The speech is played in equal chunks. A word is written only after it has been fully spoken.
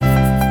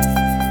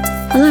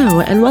Hello,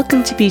 and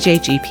welcome to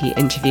BJGP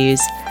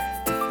Interviews.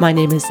 My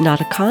name is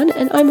Nada Khan,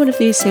 and I'm one of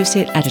the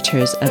associate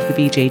editors of the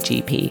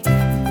BJGP.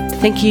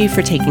 Thank you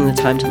for taking the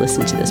time to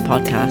listen to this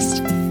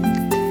podcast.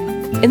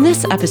 In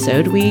this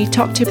episode, we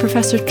talk to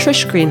Professor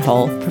Trish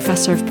Greenhalgh,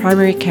 Professor of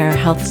Primary Care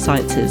Health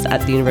Sciences at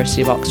the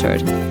University of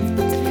Oxford.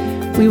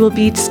 We will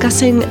be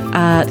discussing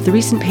the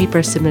recent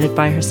paper submitted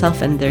by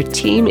herself and their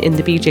team in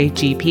the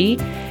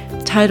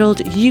BJGP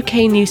titled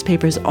UK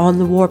Newspapers on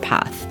the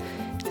Warpath,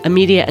 a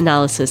media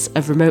analysis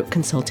of remote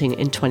consulting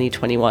in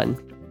 2021.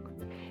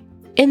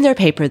 In their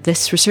paper,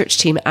 this research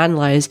team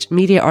analysed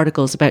media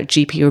articles about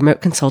GP remote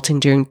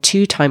consulting during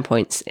two time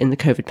points in the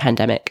COVID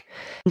pandemic.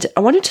 And I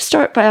wanted to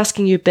start by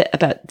asking you a bit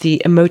about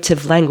the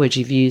emotive language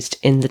you've used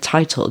in the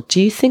title. Do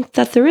you think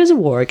that there is a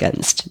war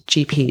against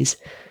GPs?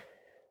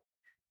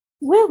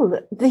 Well,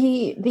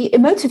 the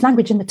emotive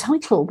language in the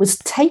title was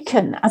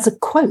taken as a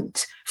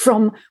quote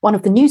from one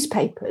of the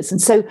newspapers.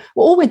 And so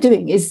all we're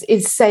doing is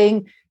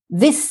saying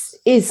this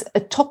is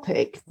a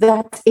topic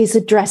that is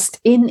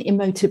addressed in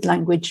emotive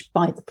language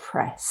by the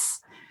press.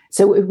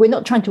 So we're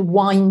not trying to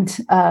wind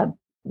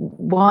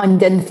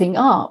anything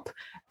up.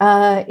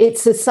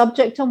 It's a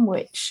subject on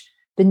which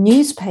the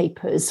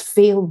newspapers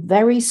feel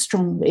very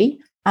strongly,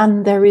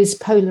 and there is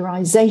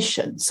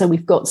polarization. So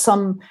we've got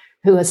some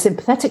who are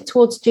sympathetic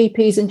towards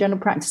GPs in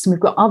general practice, and we've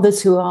got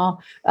others who are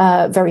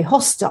very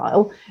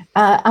hostile.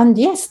 And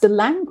yes, the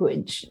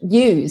language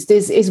used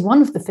is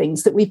one of the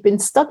things that we've been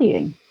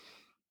studying.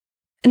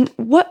 And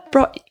what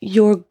brought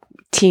your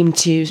team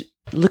to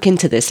look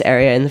into this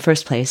area in the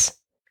first place?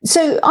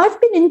 So I've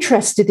been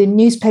interested in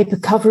newspaper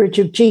coverage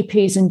of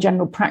GPs in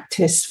general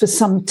practice for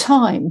some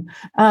time.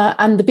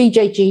 And the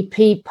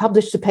BJGP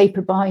published a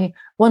paper by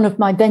one of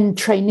my then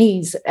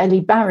trainees,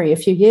 Ellie Barry, a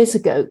few years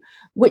ago,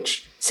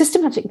 which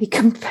systematically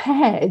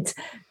compared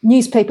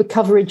newspaper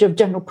coverage of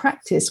general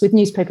practice with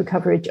newspaper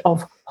coverage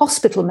of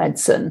hospital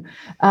medicine.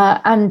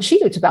 And she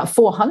looked at about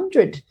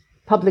 400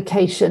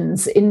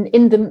 publications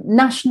in the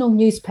national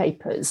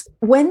newspapers.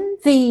 When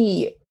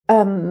the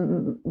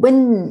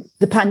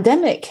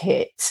pandemic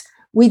hit,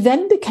 we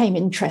then became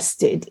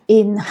interested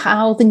in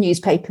how the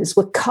newspapers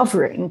were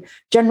covering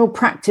general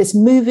practice,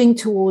 moving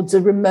towards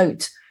a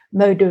remote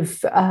mode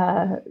of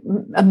a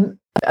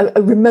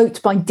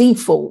remote by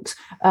default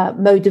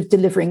mode of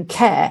delivering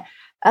care.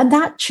 And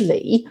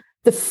actually,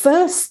 the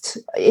first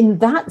in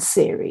that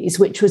series,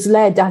 which was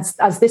led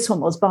as this one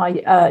was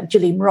by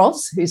Gillian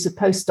Ross, who's a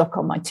postdoc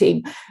on my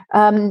team,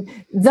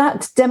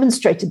 that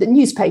demonstrated that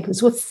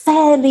newspapers were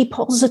fairly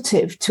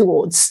positive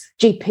towards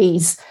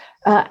GPs,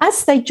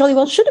 as they jolly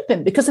well should have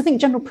been, because I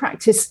think general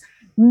practice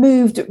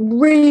moved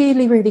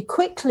really, really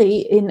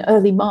quickly in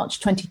early March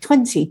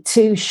 2020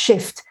 to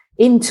shift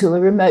into a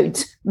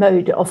remote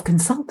mode of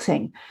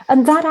consulting.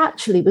 And that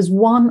actually was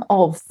one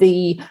of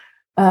the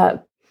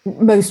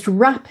most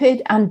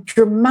rapid and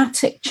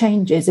dramatic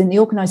changes in the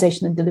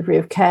organisation and delivery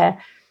of care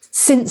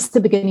since the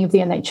beginning of the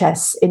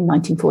NHS in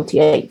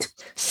 1948.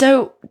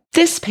 So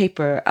this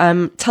paper,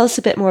 tell us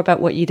a bit more about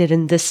what you did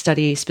in this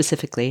study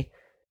specifically.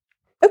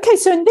 Okay,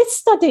 so in this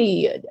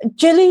study,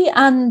 Gilly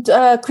and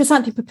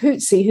Chrysanthi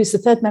Papuzzi, who's the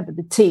third member of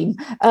the team,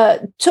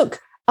 took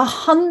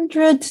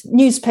 100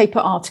 newspaper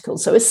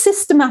articles, so a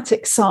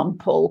systematic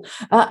sample,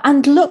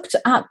 and looked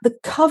at the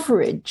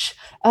coverage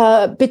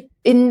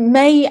in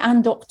May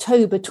and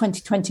October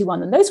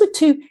 2021. And those were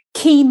two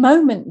key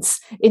moments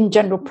in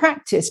general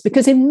practice,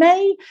 because in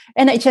May,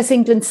 NHS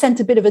England sent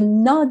a bit of a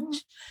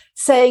nudge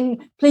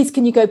saying, please,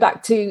 can you go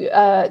back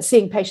to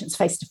seeing patients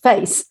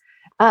face-to-face?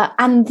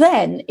 And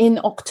then in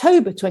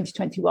October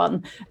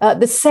 2021,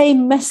 the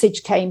same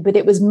message came, but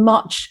it was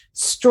much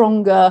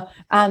stronger.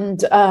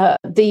 And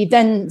the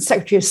then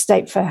Secretary of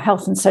State for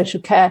Health and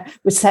Social Care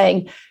was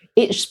saying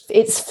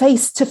it's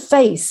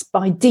face-to-face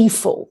by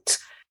default.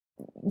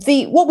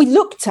 What we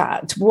looked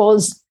at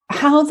was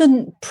how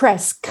the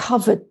press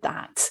covered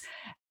that.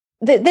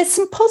 There's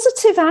some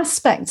positive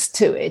aspects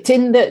to it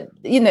in that,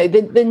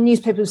 the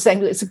newspaper was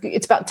saying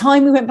it's about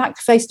time we went back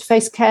to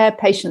face-to-face care.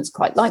 Patients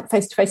quite like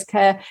face-to-face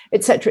care,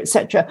 et cetera, et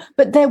cetera.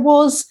 But there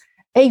was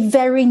a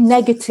very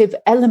negative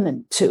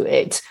element to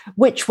it,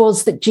 which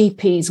was that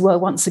GPs were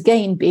once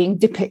again being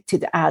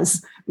depicted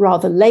as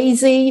rather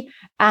lazy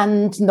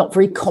and not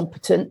very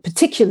competent,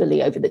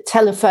 particularly over the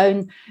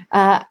telephone.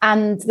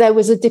 And there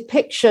was a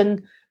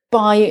depiction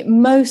by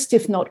most,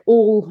 if not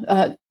all,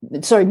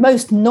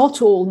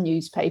 not all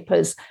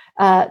newspapers,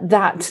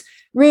 that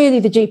really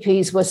the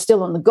GPs were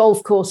still on the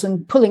golf course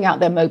and pulling out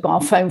their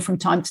mobile phone from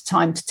time to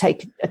time to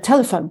take a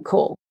telephone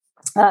call.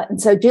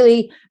 And so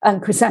Gilly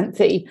and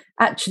Chrysanthi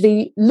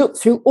actually looked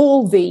through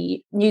all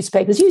the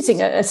newspapers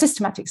using a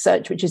systematic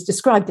search, which is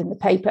described in the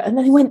paper. And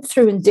then they went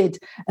through and did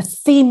a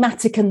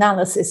thematic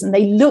analysis, and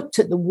they looked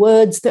at the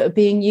words that are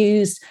being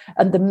used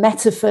and the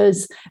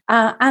metaphors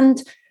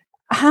and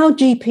how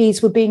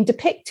GPs were being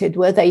depicted.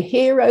 Were they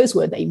heroes?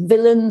 Were they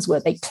villains?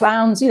 Were they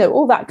clowns?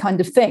 All that kind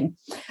of thing.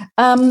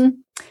 And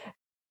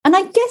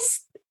I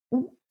guess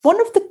one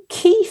of the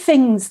key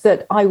things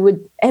that I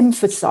would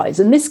emphasize,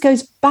 and this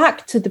goes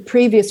back to the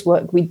previous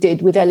work we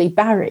did with Ellie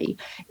Barry,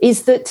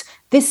 is that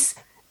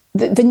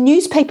the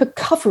newspaper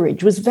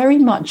coverage was very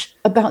much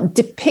about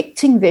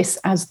depicting this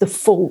as the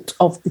fault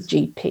of the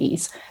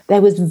GPs.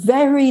 There was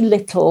very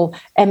little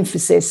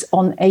emphasis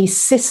on a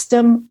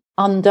system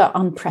under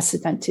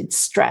unprecedented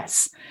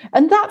stress.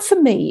 And that, for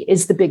me,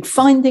 is the big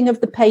finding of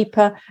the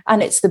paper,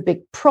 and it's the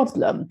big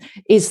problem,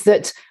 is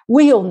that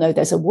we all know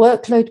there's a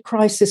workload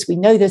crisis, we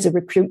know there's a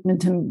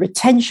recruitment and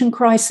retention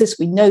crisis,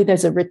 we know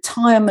there's a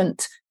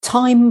retirement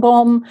time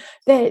bomb.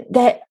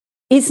 There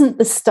isn't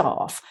the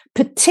staff,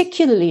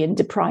 particularly in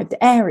deprived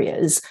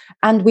areas.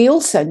 And we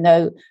also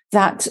know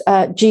that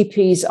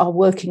GPs are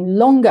working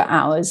longer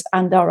hours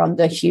and are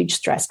under huge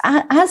stress,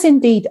 as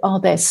indeed are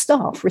their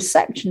staff.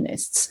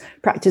 Receptionists,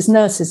 practice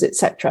nurses,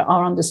 etc.,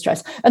 are under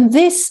stress. And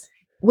this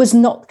was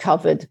not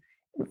covered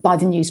by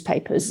the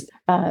newspapers.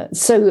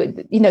 So,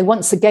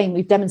 once again,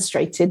 we've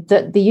demonstrated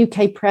that the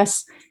UK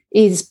press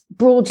is,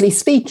 broadly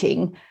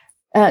speaking,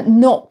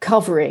 not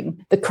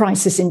covering the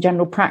crisis in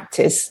general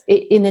practice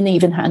in an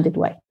even-handed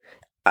way.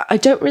 I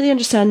don't really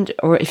understand,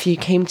 or if you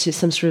came to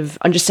some sort of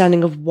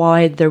understanding of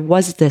why there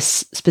was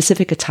this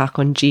specific attack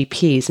on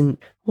GPs, and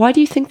why do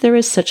you think there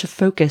is such a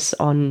focus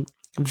on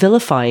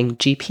vilifying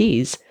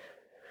GPs?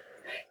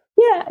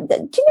 Yeah,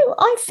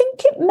 I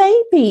think it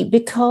may be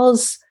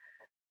because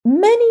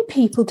many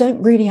people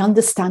don't really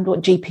understand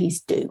what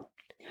GPs do.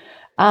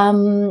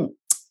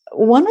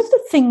 One of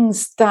the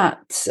things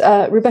that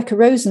Rebecca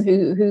Rosen,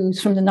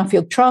 who's from the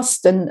Nuffield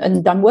Trust,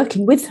 and I'm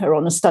working with her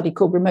on a study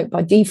called Remote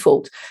by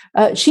Default,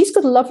 she's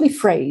got a lovely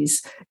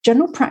phrase: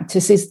 general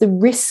practice is the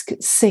risk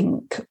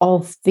sink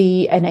of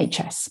the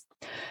NHS.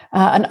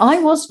 And I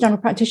was a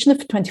general practitioner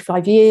for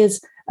 25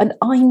 years, and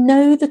I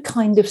know the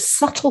kind of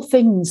subtle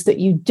things that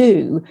you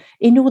do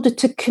in order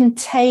to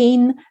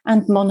contain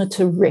and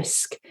monitor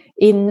risk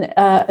in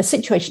a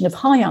situation of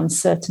high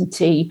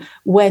uncertainty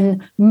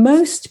when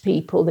most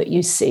people that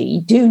you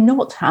see do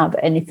not have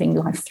anything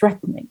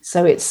life-threatening.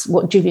 So it's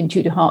what Julian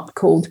Tudor-Hart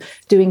called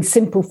doing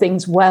simple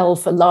things well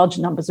for large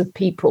numbers of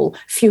people,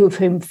 few of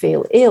whom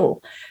feel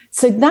ill.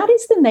 So that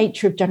is the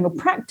nature of general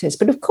practice.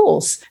 But of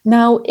course,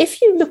 now,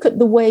 if you look at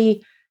the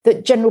way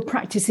that general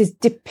practice is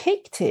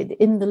depicted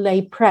in the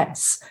lay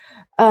press,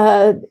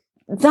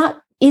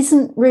 that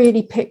isn't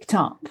really picked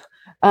up.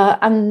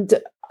 And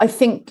I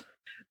think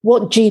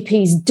what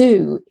GPs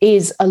do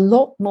is a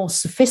lot more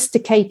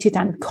sophisticated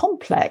and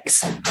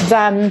complex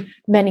than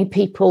many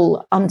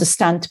people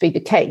understand to be the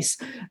case.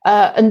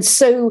 And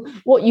so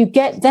what you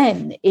get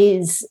then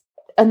is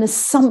an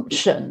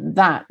assumption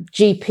that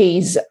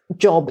GPs'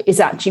 job is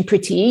actually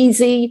pretty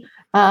easy,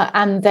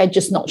 and they're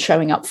just not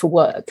showing up for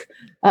work.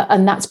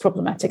 And that's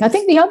problematic. I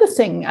think the other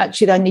thing,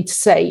 actually, that I need to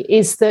say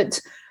is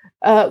that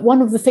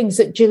one of the things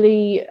that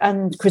Gilly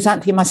and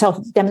Chrysanthi and myself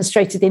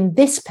demonstrated in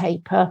this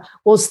paper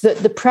was that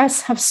the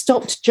press have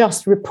stopped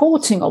just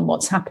reporting on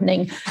what's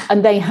happening,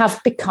 and they have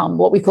become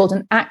what we called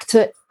an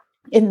actor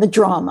in the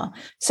drama.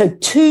 So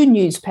 2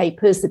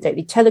 newspapers, the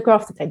Daily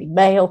Telegraph, the Daily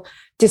Mail,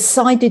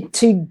 decided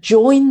to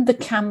join the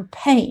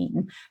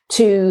campaign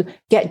to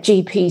get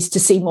GPs to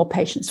see more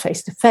patients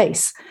face to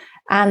face.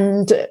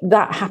 And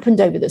that happened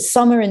over the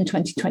summer in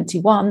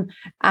 2021.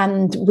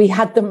 And we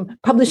had them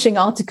publishing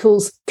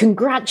articles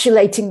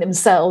congratulating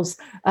themselves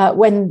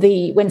when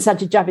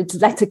Sajid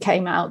Javid's letter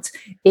came out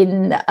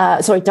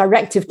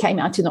directive came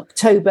out in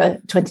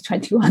October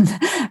 2021.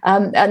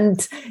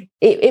 And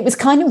it was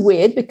kind of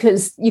weird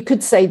because you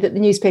could say that the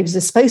newspapers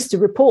are supposed to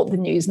report the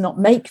news, not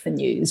make the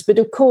news. But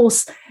of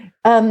course,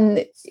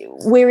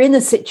 we're in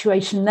a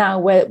situation now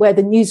where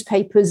the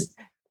newspapers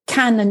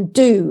can and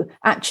do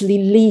actually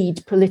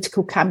lead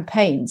political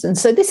campaigns. And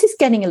so this is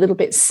getting a little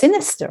bit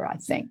sinister, I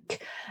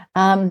think.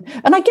 And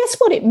I guess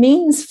what it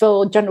means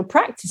for general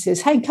practice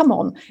is, hey, come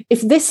on,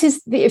 if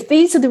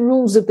these are the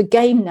rules of the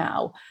game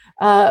now,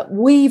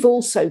 we've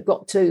also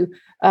got to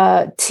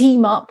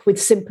team up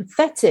with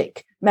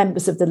sympathetic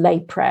members of the lay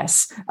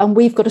press, and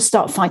we've got to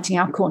start fighting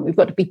our corner. We've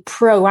got to be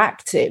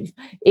proactive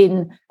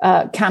in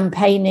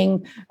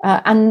campaigning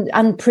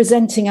and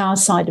presenting our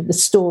side of the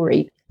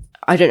story.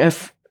 I don't know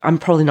if I'm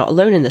probably not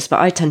alone in this, but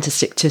I tend to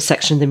stick to a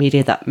section of the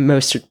media that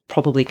most would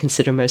probably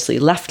consider mostly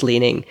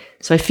left-leaning.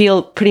 So I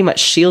feel pretty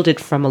much shielded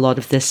from a lot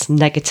of this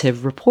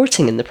negative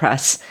reporting in the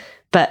press.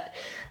 But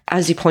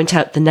as you point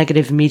out, the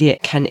negative media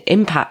can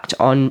impact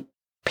on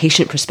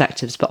patient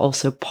perspectives, but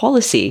also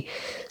policy.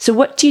 So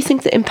what do you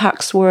think the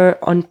impacts were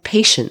on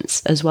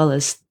patients as well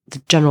as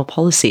the general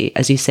policy,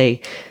 as you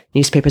say,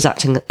 newspapers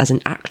acting as an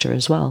actor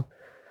as well?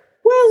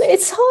 Well,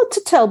 it's hard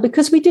to tell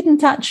because we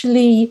didn't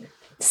actually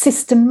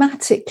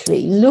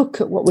systematically look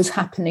at what was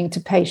happening to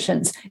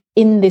patients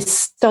in this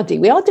study.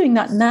 We are doing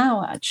that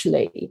now,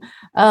 actually.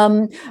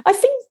 I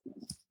think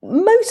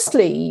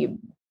mostly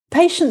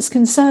patients'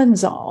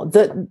 concerns are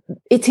that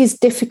it is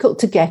difficult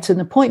to get an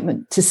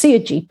appointment to see a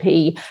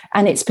GP,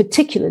 and it's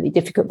particularly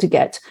difficult to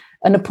get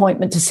an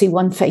appointment to see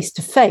one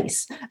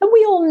face-to-face. And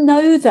we all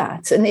know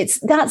that, and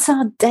that's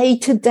our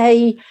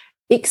day-to-day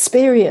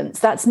experience.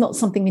 That's not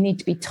something we need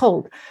to be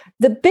told.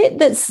 The bit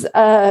that's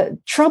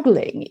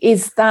troubling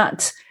is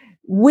that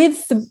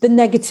with the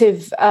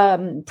negative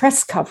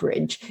press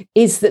coverage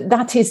is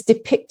that is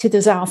depicted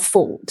as our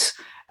fault.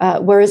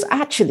 Whereas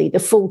actually the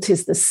fault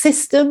is the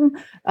system.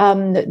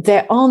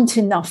 There aren't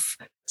enough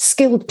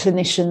skilled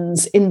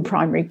clinicians in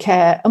primary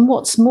care. And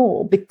what's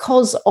more,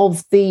 because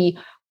of the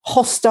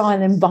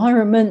hostile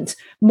environment,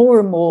 more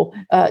and more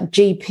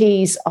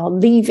GPs are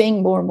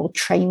leaving, more and more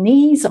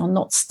trainees are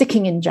not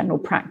sticking in general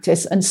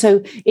practice. And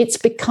so it's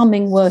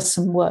becoming worse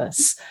and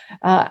worse.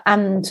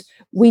 And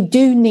we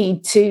do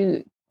need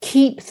to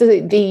keep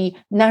the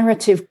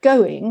narrative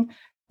going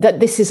that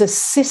this is a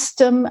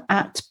system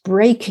at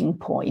breaking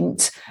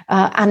point,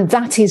 and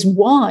that is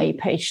why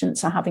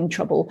patients are having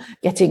trouble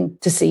getting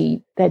to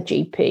see their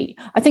GP.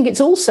 I think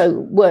it's also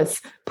worth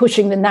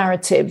pushing the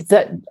narrative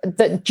that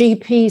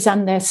GPs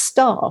and their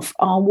staff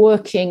are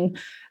working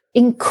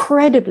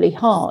incredibly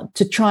hard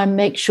to try and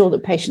make sure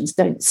that patients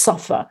don't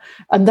suffer,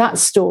 and that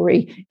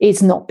story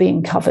is not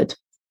being covered.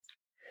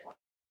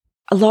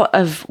 A lot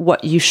of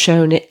what you've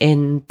shown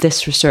in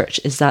this research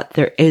is that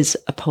there is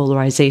a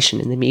polarization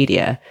in the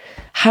media.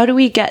 How do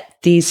we get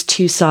these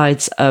two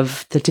sides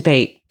of the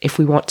debate if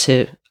we want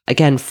to,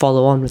 again,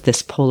 follow on with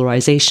this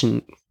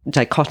polarization,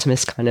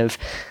 dichotomous kind of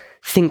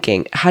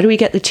thinking? How do we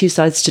get the two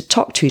sides to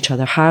talk to each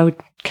other? How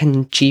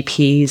can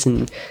GPs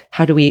and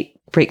how do we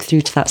break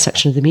through to that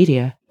section of the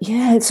media?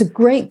 Yeah, it's a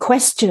great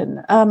question,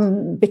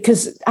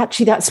 because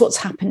actually that's what's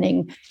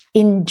happening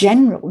in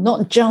general,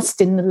 not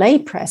just in the lay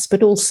press,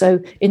 but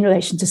also in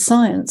relation to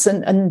science.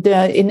 And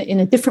in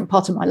a different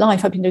part of my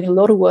life, I've been doing a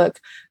lot of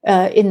work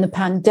in the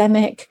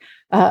pandemic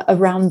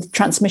around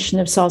transmission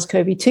of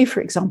SARS-CoV-2,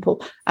 for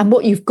example. And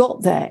what you've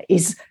got there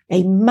is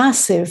a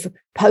massive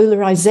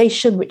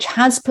polarization, which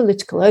has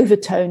political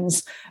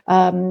overtones,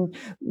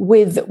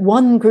 with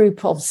one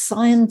group of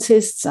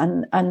scientists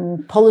and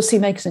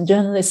policymakers and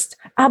journalists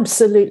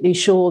absolutely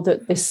sure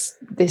that this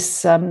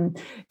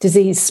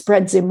disease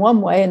spreads in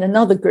one way, and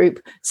another group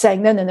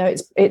saying, no,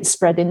 it's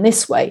spread in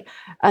this way.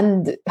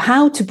 And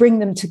how to bring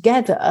them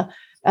together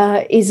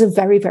is a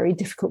very, very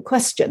difficult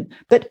question.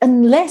 But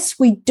unless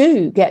we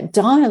do get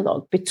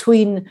dialogue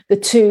between the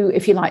two,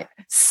 if you like,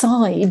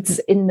 sides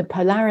in the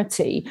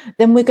polarity,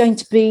 then we're going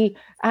to be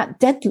at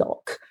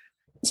deadlock.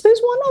 I suppose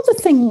one other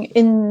thing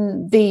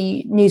in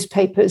the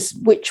newspapers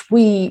which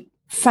we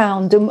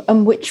found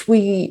and which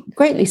we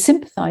greatly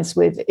sympathise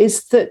with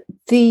is that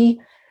the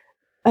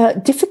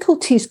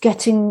difficulties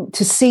getting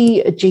to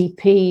see a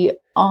GP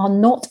are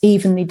not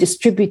evenly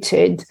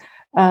distributed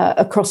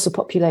across the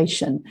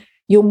population.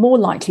 You're more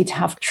likely to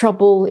have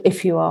trouble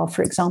if you are,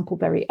 for example,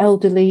 very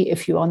elderly,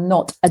 if you are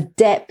not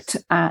adept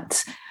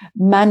at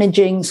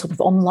managing sort of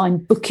online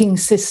booking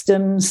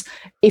systems,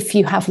 if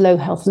you have low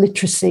health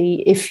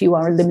literacy, if you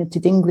are a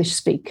limited English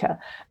speaker.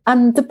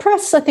 And the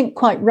press, I think,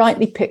 quite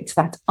rightly picked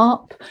that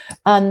up.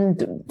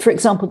 And, for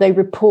example, they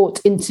report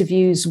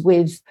interviews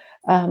with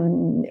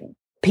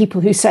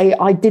people who say,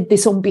 I did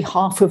this on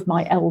behalf of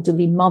my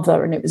elderly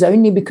mother, and it was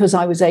only because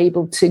I was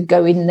able to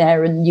go in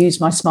there and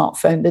use my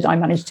smartphone that I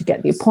managed to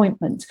get the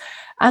appointment.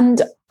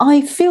 And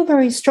I feel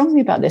very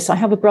strongly about this. I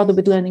have a brother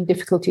with learning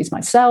difficulties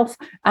myself,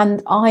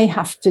 and I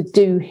have to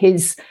do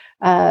his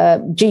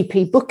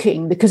GP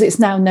booking because it's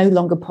now no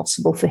longer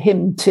possible for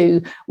him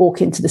to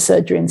walk into the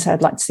surgery and say,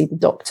 I'd like to see the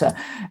doctor.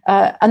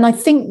 And I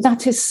think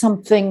that is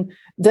something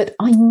that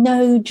I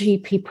know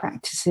GP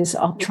practices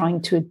are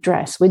trying to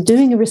address. We're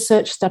doing a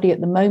research study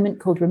at the moment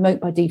called Remote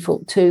by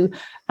Default 2,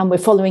 and we're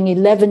following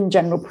 11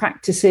 general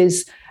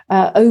practices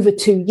over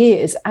 2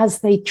 years as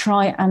they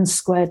try and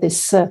square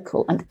this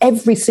circle. And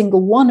every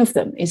single one of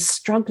them is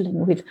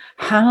struggling with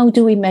how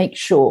do we make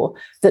sure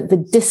that the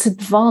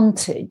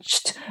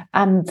disadvantaged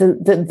and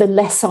the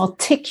less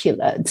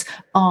articulate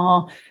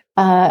are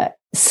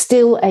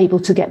still able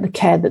to get the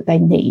care that they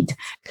need.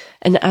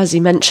 And as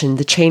you mentioned,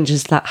 the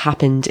changes that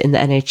happened in the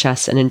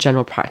NHS and in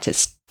general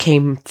practice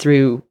came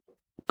through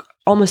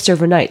almost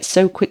overnight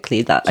so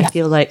quickly that I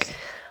feel like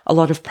a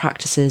lot of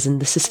practices and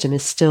the system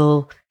is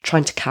still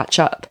trying to catch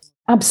up.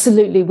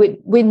 Absolutely.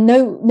 We're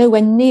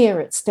nowhere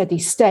near at steady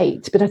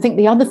state. But I think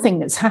the other thing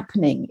that's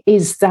happening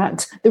is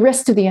that the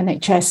rest of the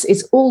NHS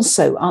is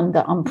also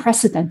under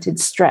unprecedented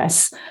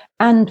stress.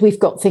 And we've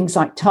got things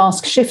like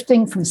task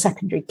shifting from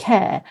secondary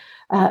care.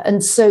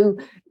 And so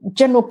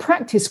general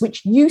practice,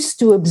 which used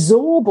to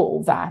absorb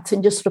all that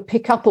and just sort of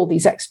pick up all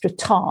these extra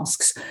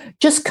tasks,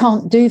 just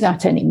can't do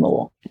that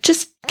anymore.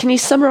 Just can you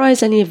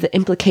summarize any of the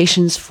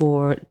implications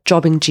for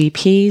jobbing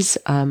GPs?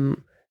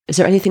 Is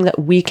there anything that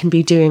we can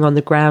be doing on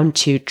the ground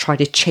to try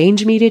to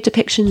change media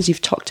depictions?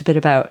 You've talked a bit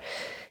about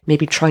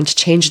maybe trying to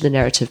change the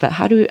narrative, but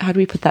how do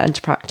we put that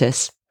into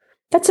practice?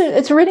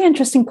 It's a really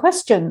interesting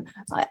question.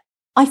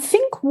 I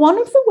think one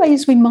of the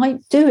ways we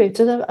might do it,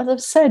 as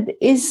I've said,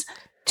 is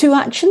to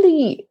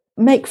actually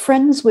make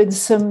friends with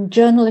some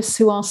journalists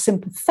who are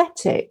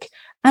sympathetic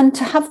and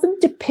to have them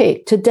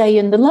depict a day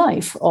in the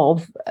life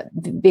of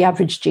the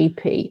average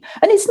GP.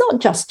 And it's not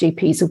just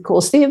GPs, of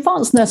course. The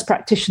advanced nurse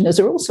practitioners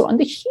are also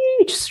under huge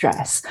huge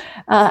stress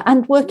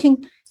and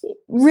working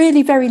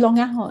really very long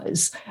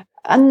hours.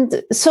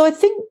 And so I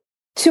think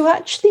to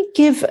actually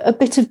give a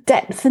bit of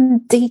depth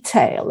and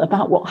detail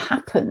about what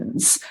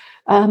happens,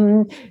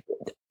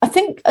 I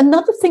think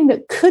another thing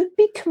that could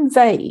be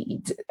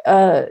conveyed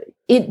to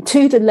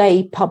the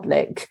lay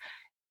public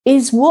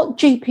is what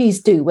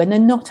GPs do when they're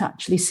not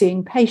actually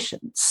seeing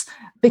patients.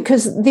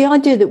 Because the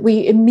idea that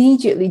we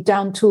immediately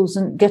down tools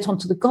and get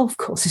onto the golf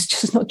course is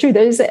just not true.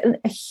 There is a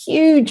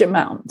huge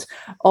amount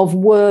of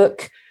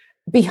work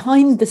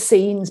behind the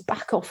scenes,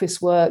 back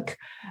office work,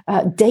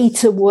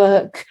 data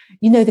work,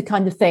 the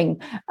kind of thing,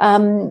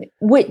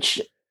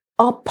 which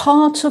are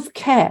part of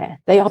care.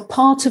 They are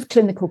part of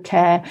clinical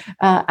care,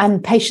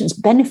 and patients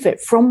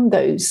benefit from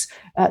those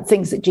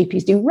things that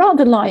GPs do,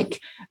 rather like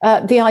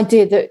the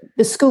idea that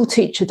the school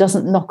teacher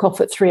doesn't knock off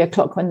at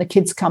 3:00 when the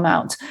kids come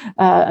out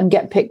and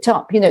get picked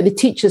up. The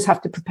teachers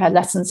have to prepare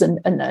lessons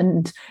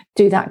and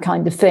do that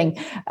kind of thing.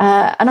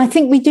 And I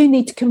think we do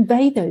need to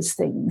convey those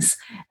things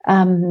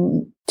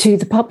to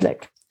the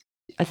public.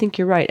 I think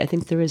you're right. I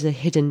think there is a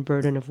hidden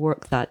burden of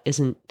work that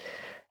isn't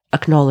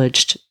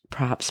acknowledged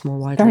perhaps more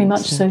widely. Very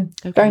much so.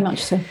 Okay. Very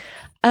much so.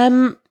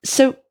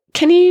 So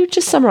can you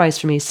just summarize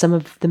for me some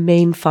of the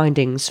main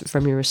findings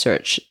from your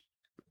research?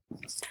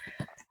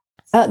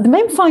 The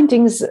main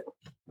findings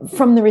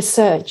from the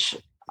research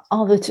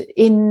are that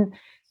in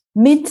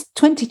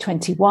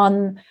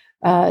mid-2021,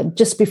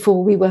 just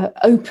before we were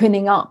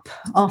opening up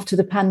after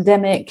the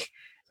pandemic,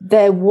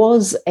 there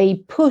was a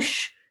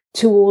push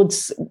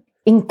towards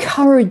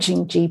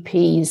encouraging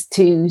GPs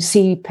to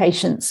see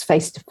patients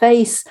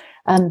face-to-face,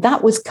 and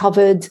that was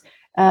covered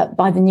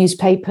by the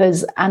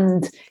newspapers.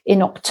 And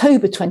in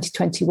October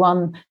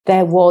 2021,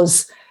 there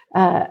was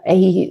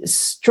a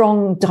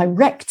strong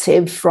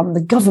directive from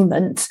the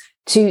government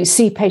to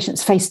see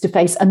patients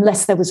face-to-face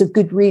unless there was a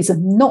good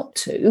reason not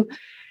to.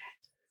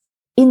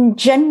 In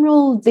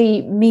general,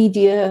 the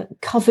media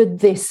covered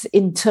this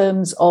in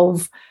terms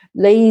of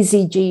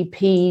lazy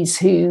GPs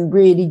who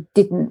really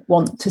didn't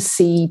want to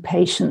see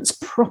patients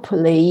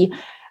properly.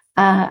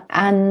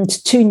 And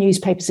two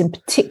newspapers in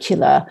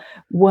particular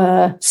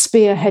were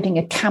spearheading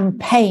a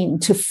campaign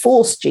to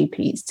force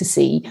GPs to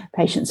see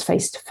patients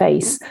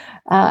face-to-face.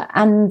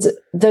 And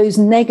those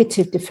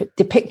negative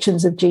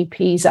depictions of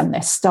GPs and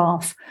their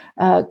staff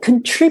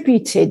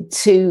contributed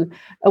to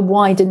a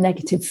wider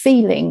negative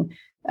feeling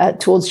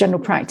towards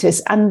general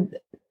practice. And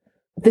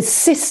the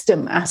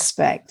system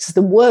aspects,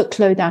 the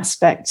workload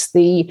aspects,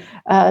 the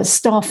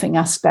staffing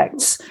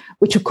aspects,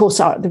 which of course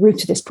are at the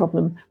root of this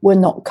problem, were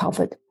not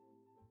covered.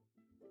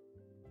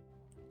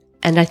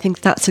 And I think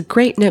that's a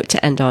great note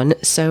to end on.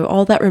 So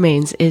all that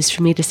remains is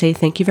for me to say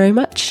thank you very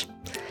much.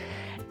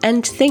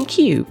 And thank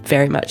you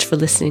very much for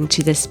listening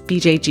to this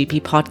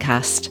BJGP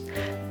podcast.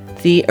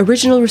 The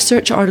original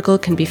research article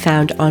can be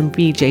found on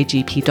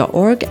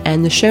bjgp.org,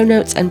 and the show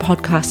notes and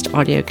podcast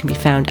audio can be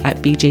found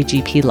at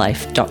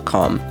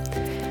bjgplife.com.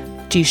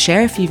 Do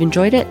share if you've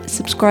enjoyed it,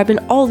 subscribe in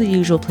all the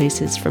usual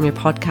places from your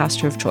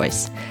podcaster of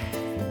choice.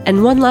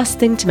 And one last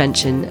thing to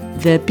mention,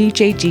 the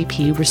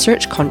BJGP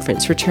Research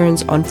Conference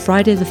returns on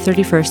Friday the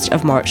 31st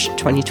of March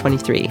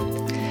 2023.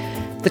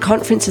 The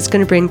conference is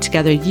going to bring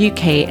together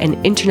UK and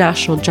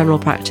international general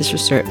practice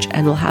research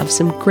and will have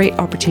some great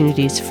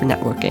opportunities for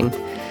networking.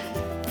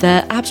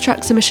 The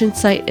abstract submission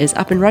site is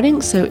up and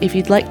running, so if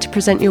you'd like to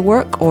present your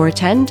work or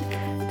attend,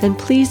 then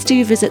please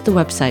do visit the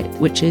website,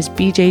 which is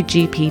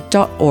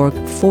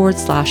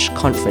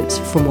bjgp.org/conference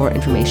for more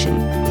information.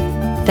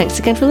 Thanks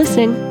again for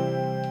listening.